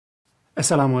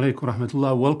Assalamu alaikum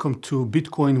rahmatullah. Welcome to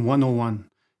Bitcoin 101,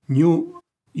 new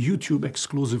YouTube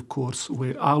exclusive course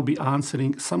where I'll be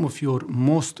answering some of your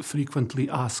most frequently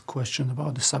asked questions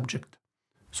about the subject.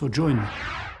 So join me.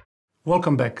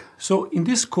 Welcome back. So in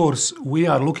this course, we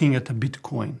are looking at a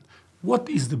Bitcoin. What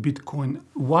is the Bitcoin?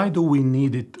 Why do we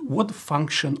need it? What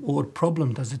function or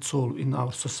problem does it solve in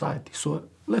our society? So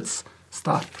let's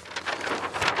start.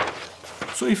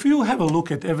 So if you have a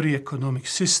look at every economic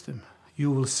system, you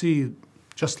will see,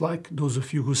 just like those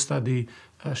of you who study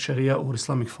Sharia or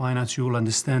Islamic finance, you will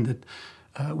understand that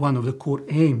one of the core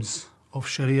aims of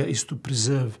Sharia is to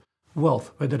preserve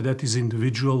wealth, whether that is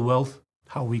individual wealth,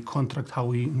 how we contract, how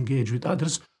we engage with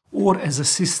others, or as a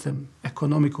system,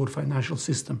 economic or financial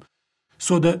system.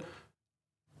 So that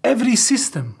every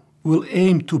system will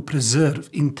aim to preserve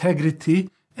integrity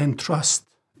and trust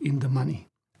in the money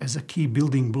as a key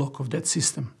building block of that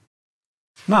system.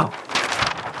 Now,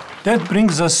 that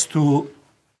brings us to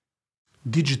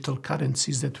digital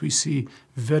currencies that we see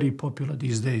very popular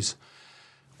these days.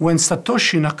 When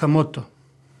Satoshi Nakamoto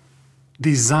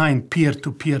designed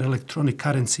peer-to-peer electronic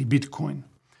currency, Bitcoin,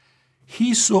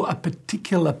 he saw a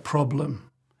particular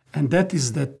problem, and that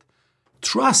is that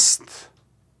trust,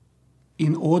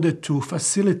 in order to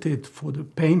facilitate for the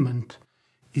payment,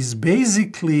 is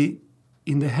basically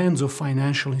in the hands of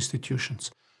financial institutions.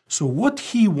 So what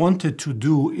he wanted to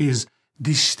do is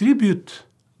distribute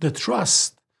the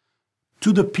trust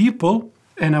to the people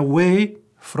and away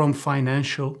from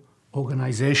financial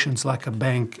organizations like a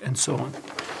bank and so on.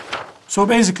 So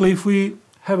basically, if we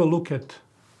have a look at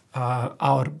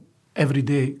our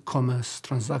everyday commerce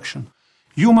transaction,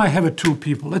 you might have two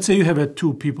people. Let's say you have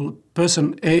two people,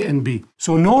 person A and B.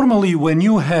 So normally when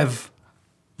you have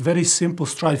very simple,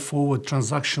 straightforward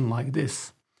transaction like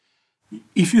this,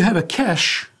 if you have a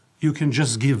cash, you can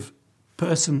just give.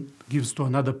 Person gives to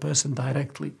another person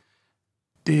directly.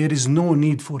 There is no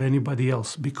need for anybody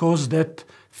else because that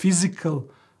physical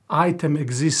item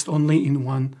exists only in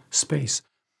one space.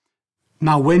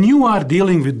 Now, when you are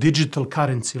dealing with digital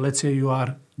currency, let's say you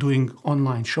are doing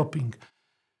online shopping,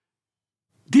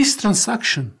 this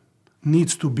transaction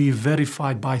needs to be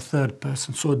verified by third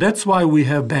person. So that's why we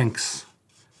have banks.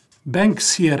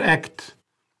 Banks here act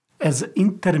as an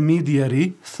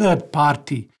intermediary, third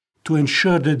party, to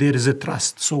ensure that there is a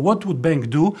trust. So what would bank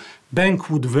do?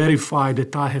 Bank would verify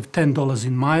that I have $10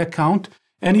 in my account,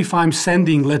 and if I'm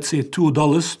sending, let's say,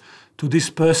 $2 to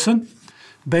this person,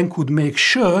 bank would make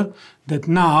sure that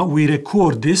now we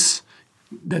record this,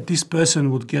 that this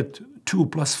person would get 2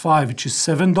 plus 5, which is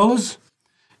 $7,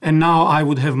 and now I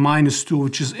would have minus 2,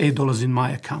 which is $8 in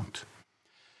my account.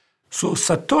 So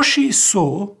Satoshi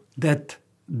saw that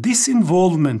this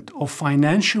involvement of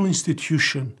financial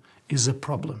institution is a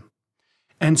problem.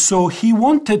 And so he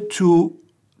wanted to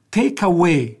take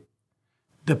away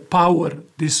the power,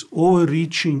 this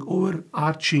overarching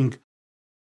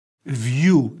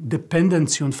view,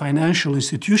 dependency on financial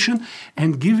institution,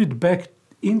 and give it back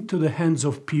into the hands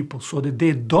of people so that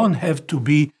they don't have to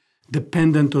be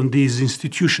dependent on these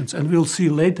institutions. And we'll see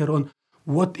later on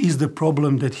what is the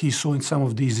problem that he saw in some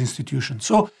of these institutions.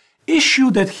 So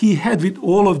issue that he had with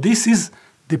all of this is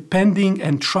depending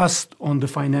and trust on the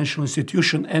financial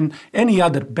institution and any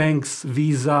other banks,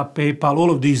 Visa, PayPal, all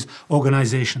of these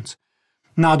organizations.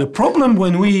 Now, the problem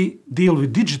when we deal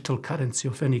with digital currency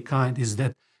of any kind is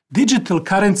that digital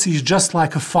currency is just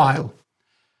like a file.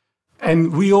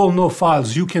 And we all know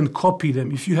files, you can copy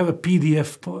them. If you have a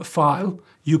PDF file,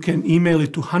 you can email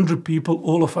it to 100 people,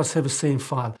 all of us have the same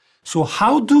file. So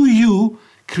how do you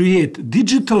create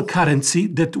digital currency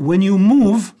that when you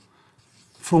move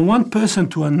from one person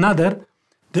to another,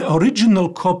 the original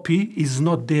copy is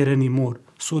not there anymore,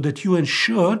 so that you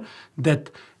ensure that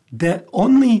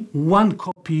only one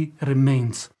copy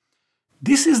remains.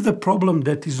 This is the problem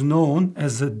that is known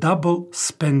as a double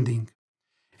spending.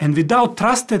 And without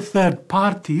trusted third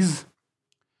parties,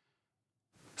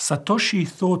 Satoshi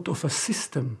thought of a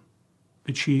system,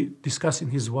 which he discussed in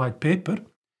his white paper,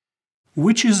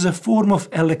 which is a form of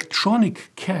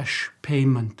electronic cash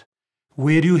payment,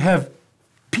 where you have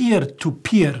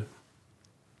peer-to-peer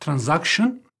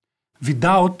transaction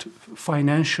without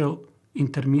financial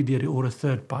intermediary or a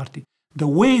third party. The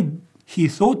way he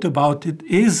thought about it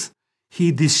is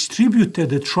he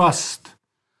distributed the trust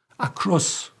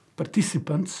across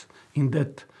participants in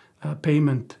that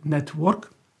payment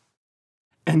network.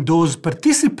 And those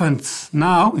participants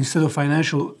now, instead of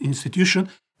financial institution,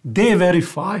 they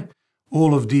verify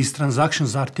all of these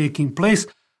transactions are taking place,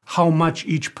 how much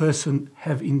each person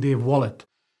have in their wallet.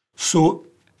 So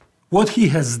what he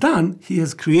has done, he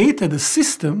has created a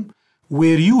system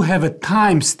where you have a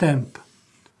timestamp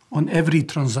on every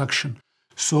transaction.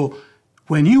 So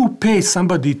when you pay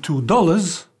somebody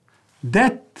 $2,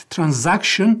 that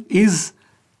transaction is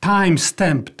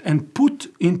time-stamped and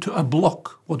put into a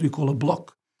block, what we call a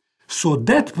block. So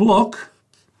that block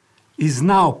is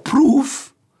now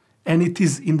proof, and it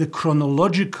is in the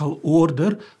chronological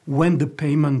order when the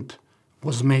payment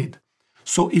was made.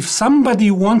 So if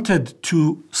somebody wanted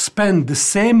to spend the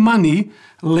same money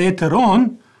later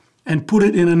on and put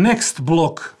it in the next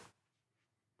block,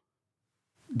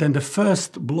 then the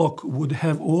first block would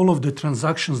have all of the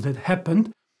transactions that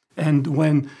happened, and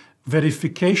when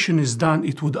verification is done,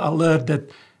 it would alert that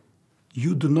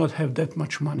you do not have that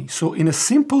much money. So in a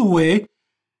simple way,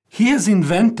 he has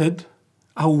invented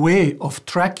a way of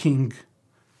tracking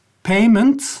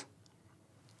payments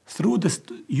through the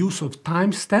use of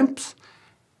timestamps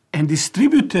and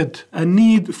distributed a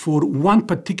need for one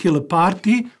particular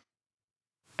party,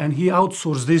 and he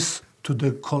outsourced this to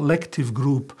the collective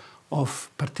group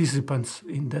of participants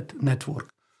in that network.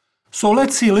 So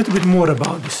let's see a little bit more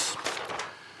about this.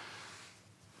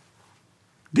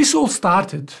 This all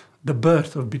started, the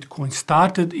birth of Bitcoin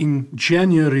started in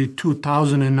January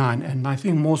 2009, and I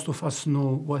think most of us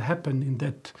know what happened in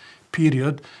that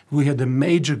period. We had a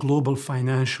major global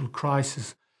financial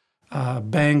crisis.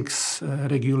 Banks,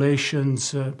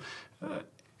 regulations,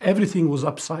 everything was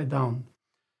upside down.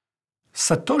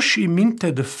 Satoshi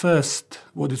minted the first,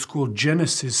 what is called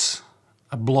Genesis,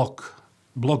 a block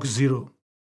 0,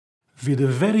 with a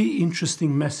very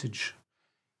interesting message.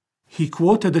 He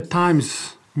quoted the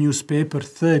Times newspaper,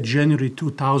 3rd January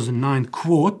 2009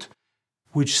 quote,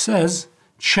 which says,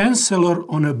 "Chancellor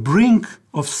on a brink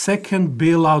of second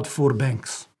bailout for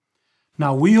banks."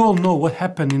 Now, we all know what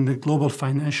happened in the global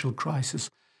financial crisis.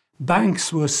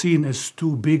 Banks were seen as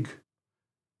too big.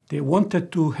 They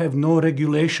wanted to have no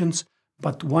regulations,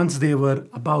 but once they were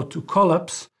about to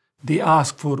collapse, they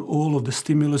asked for all of the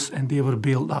stimulus and they were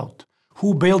bailed out.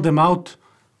 Who bailed them out?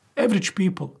 Average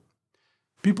people.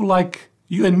 People like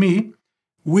you and me.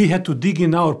 We had to dig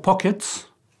in our pockets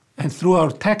and through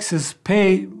our taxes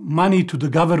pay money to the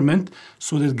government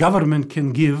so that government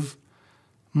can give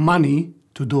money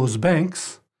to those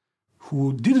banks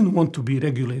who didn't want to be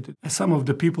regulated. As some of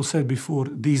the people said before,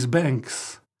 these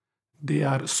banks, they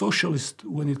are socialist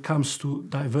when it comes to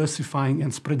diversifying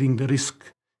and spreading the risk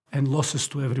and losses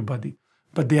to everybody.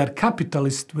 But they are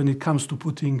capitalist when it comes to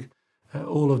putting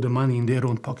all of the money in their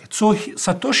own pocket. So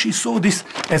Satoshi saw this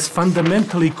as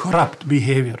fundamentally corrupt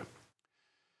behavior,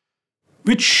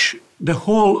 which the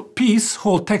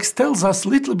whole text tells us a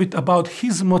little bit about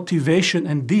his motivation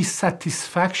and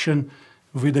dissatisfaction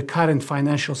with the current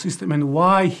financial system and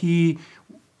why he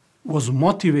was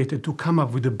motivated to come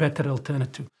up with a better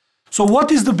alternative. So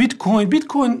what is the Bitcoin?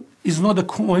 Bitcoin is not a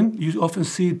coin. You often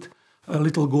see it,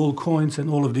 little gold coins and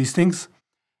all of these things.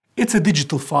 It's a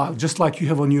digital file, just like you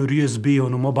have on your USB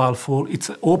on a mobile phone. It's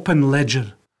an open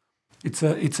ledger.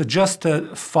 It's just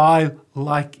a file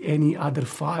like any other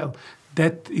file.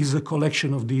 That is a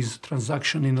collection of these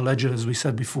transactions in a ledger, as we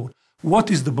said before.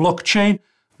 What is the blockchain?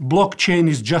 Blockchain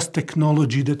is just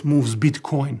technology that moves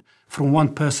Bitcoin from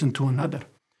one person to another.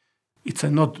 It's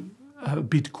not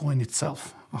Bitcoin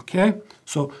itself, okay?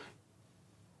 So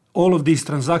all of these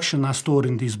transactions are stored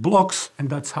in these blocks, and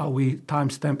that's how we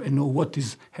timestamp and know what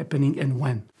is happening and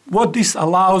when. What this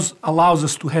allows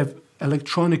us to have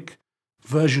electronic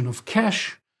version of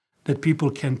cash that people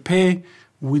can pay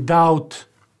without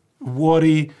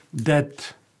worry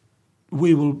that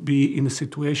we will be in a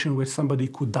situation where somebody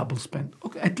could double spend.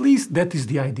 Okay, at least that is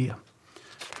the idea.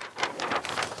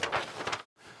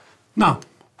 Now,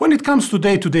 when it comes to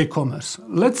day-to-day commerce,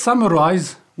 let's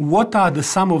summarize what are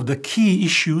some of the key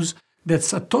issues that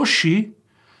Satoshi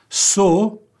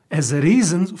saw as a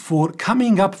reason for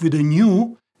coming up with a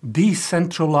new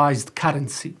decentralized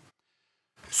currency.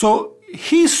 So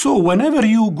he saw whenever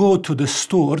you go to the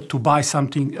store to buy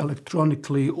something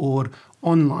electronically or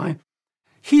online,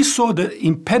 he saw the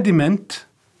impediment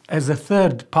as a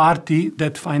third party,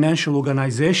 that financial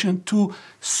organization, to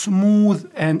smooth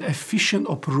and efficient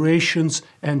operations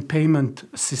and payment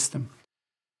system.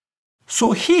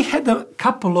 So he had a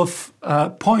couple of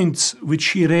points which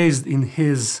he raised in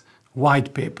his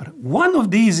white paper. One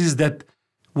of these is that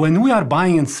when we are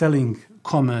buying and selling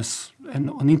commerce, and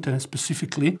on internet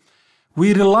specifically,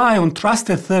 we rely on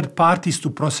trusted third parties to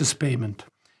process payment.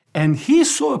 And he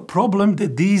saw a problem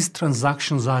that these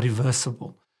transactions are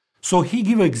reversible. So he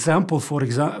gave an example, for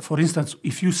instance,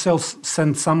 if you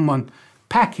send someone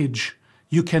package,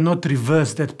 you cannot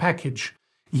reverse that package.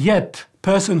 Yet,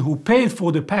 person who paid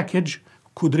for the package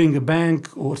could ring a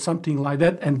bank or something like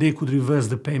that, and they could reverse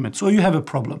the payment. So you have a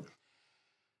problem.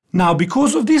 Now,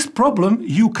 because of this problem,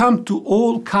 you come to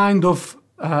all kind of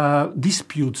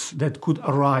disputes that could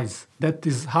arise. That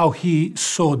is how he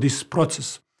saw this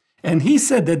process. And he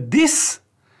said that this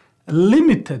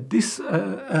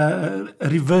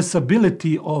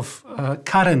reversibility of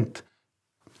current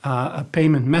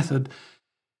payment method,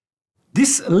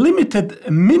 this limited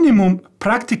minimum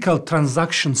practical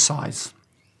transaction size.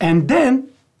 And then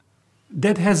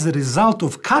that has the result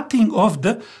of cutting off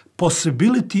the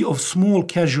possibility of small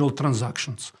casual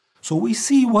transactions. So we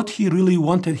see what he really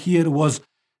wanted here was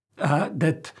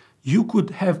that you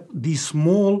could have these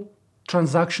small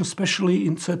transactions, especially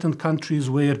in certain countries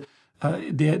where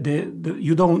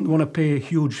you don't want to pay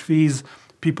huge fees.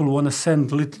 People want to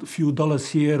send a few dollars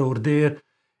here or there.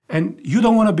 And you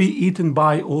don't want to be eaten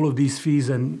by all of these fees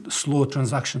and slow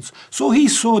transactions. So he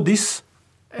saw this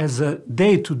as a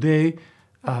day-to-day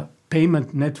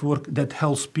payment network that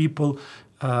helps people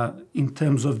in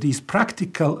terms of these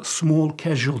practical, small,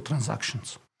 casual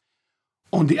transactions.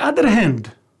 On the other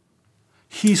hand,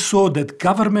 he saw that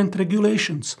government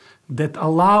regulations that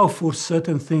allow for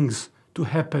certain things to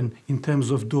happen in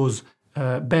terms of those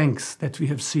banks that we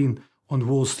have seen on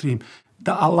Wall Street,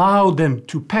 that allow them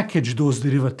to package those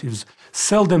derivatives,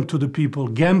 sell them to the people,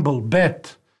 gamble,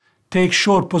 bet, take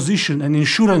short position and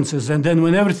insurances, and then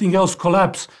when everything else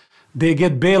collapses, they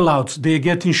get bailouts, they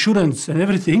get insurance and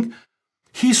everything.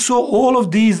 He saw all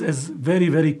of these as very,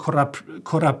 very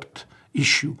corrupt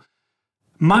issue.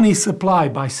 Money supply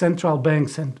by central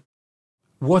banks and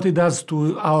what it does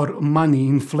to our money,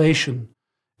 inflation.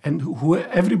 And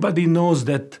everybody knows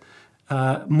that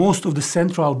most of the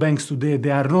central banks today,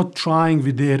 they are not trying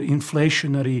with their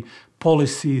inflationary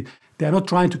policy. They are not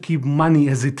trying to keep money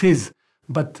as it is.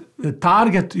 But the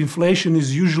target inflation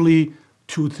is usually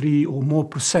 2, 3 or more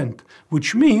 %,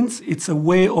 which means it's a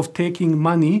way of taking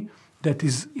money that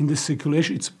is in the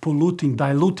circulation. It's polluting,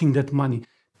 diluting that money,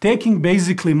 taking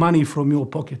basically money from your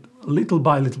pocket, little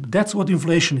by little. That's what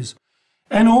inflation is.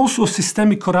 And also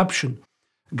systemic corruption.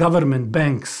 Government,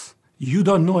 banks, you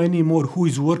don't know anymore who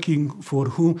is working for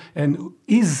who, and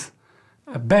is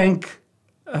a bank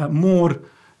more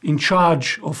in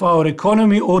charge of our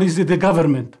economy, or is it the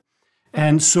government?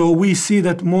 And so we see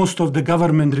that most of the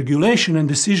government regulation and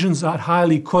decisions are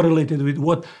highly correlated with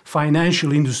what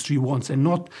financial industry wants and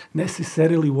not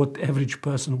necessarily what average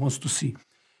person wants to see.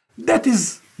 That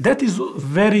is a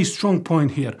very strong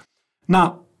point here.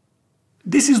 Now,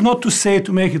 this is not to say,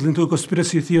 to make it into a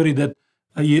conspiracy theory that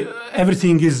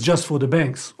everything is just for the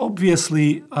banks.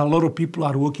 Obviously, a lot of people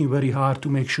are working very hard to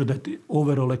make sure that the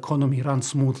overall economy runs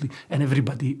smoothly and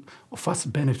everybody of us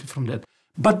benefit from that.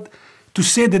 But to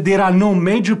say that there are no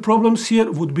major problems here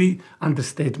would be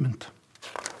understatement.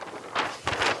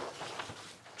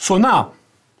 So now,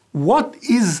 what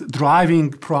is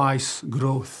driving price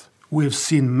growth? We've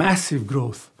seen massive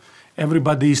growth.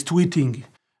 Everybody is tweeting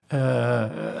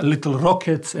little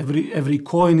rockets. Every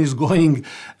coin is going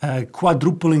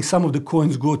quadrupling. Some of the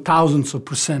coins go thousands of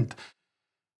 %.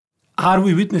 Are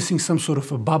we witnessing some sort of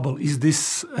a bubble? Is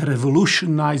this a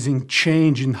revolutionizing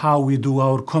change in how we do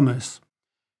our commerce?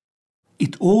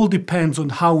 It all depends on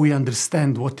how we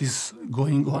understand what is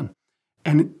going on.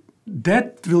 And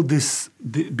that will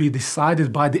be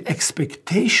decided by the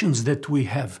expectations that we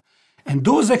have. And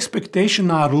those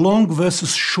expectations are long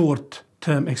versus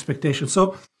short-term expectations.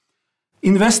 So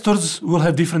investors will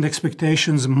have different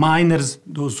expectations. Miners,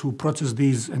 those who process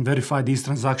these and verify these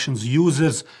transactions,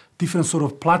 users, different sort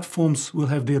of platforms will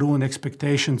have their own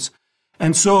expectations.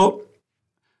 And so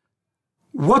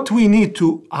what we need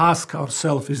to ask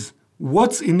ourselves is,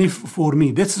 what's in it for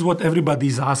me? This is what everybody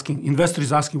is asking. Investor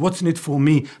is asking, what's in it for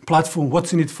me? Platform,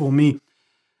 what's in it for me?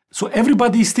 So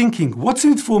everybody is thinking, what's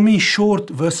in it for me short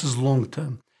versus long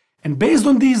term? And based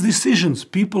on these decisions,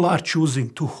 people are choosing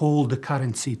to hold the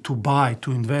currency, to buy,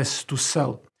 to invest, to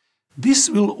sell. This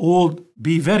will all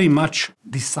be very much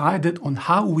decided on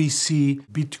how we see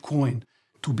Bitcoin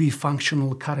to be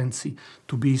functional currency,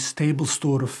 to be stable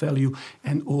store of value,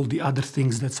 and all the other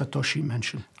things that Satoshi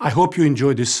mentioned. I hope you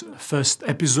enjoyed this first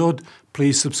episode.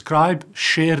 Please subscribe,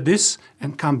 share this,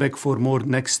 and come back for more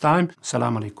next time.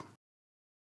 Assalamu alaikum.